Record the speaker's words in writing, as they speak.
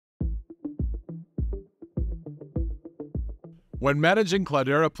When managing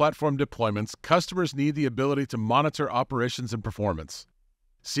Cloudera platform deployments, customers need the ability to monitor operations and performance.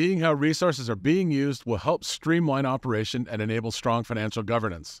 Seeing how resources are being used will help streamline operation and enable strong financial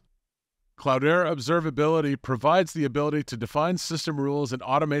governance. Cloudera Observability provides the ability to define system rules and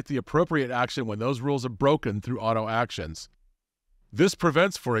automate the appropriate action when those rules are broken through auto actions. This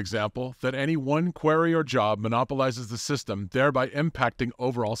prevents, for example, that any one query or job monopolizes the system, thereby impacting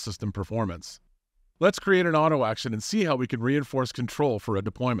overall system performance. Let's create an auto action and see how we can reinforce control for a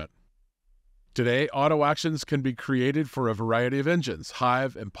deployment. Today, auto actions can be created for a variety of engines: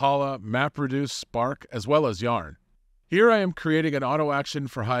 Hive, Impala, MapReduce, Spark, as well as Yarn. Here I am creating an auto action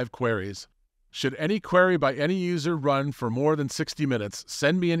for Hive queries. Should any query by any user run for more than 60 minutes,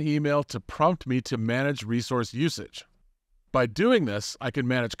 send me an email to prompt me to manage resource usage. By doing this, I can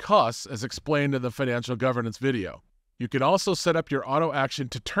manage costs as explained in the financial governance video. You can also set up your auto action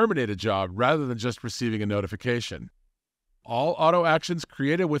to terminate a job rather than just receiving a notification. All auto actions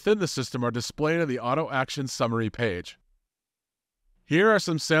created within the system are displayed on the auto action summary page. Here are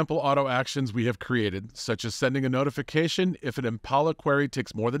some sample auto actions we have created, such as sending a notification if an Impala query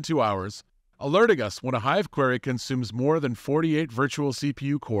takes more than 2 hours, alerting us when a Hive query consumes more than 48 virtual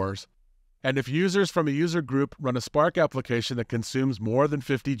CPU cores, and if users from a user group run a Spark application that consumes more than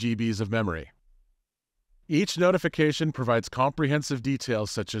 50 GBs of memory. Each notification provides comprehensive details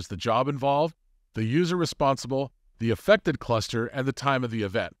such as the job involved, the user responsible, the affected cluster, and the time of the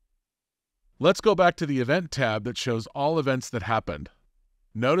event. Let's go back to the Event tab that shows all events that happened.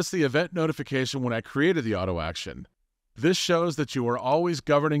 Notice the event notification when I created the auto action. This shows that you are always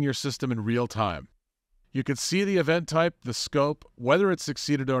governing your system in real time. You can see the event type, the scope, whether it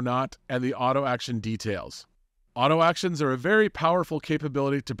succeeded or not, and the auto action details. Auto actions are a very powerful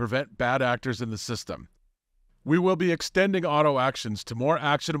capability to prevent bad actors in the system. We will be extending auto actions to more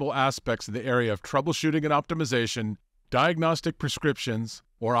actionable aspects in the area of troubleshooting and optimization, diagnostic prescriptions,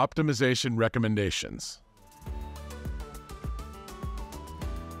 or optimization recommendations.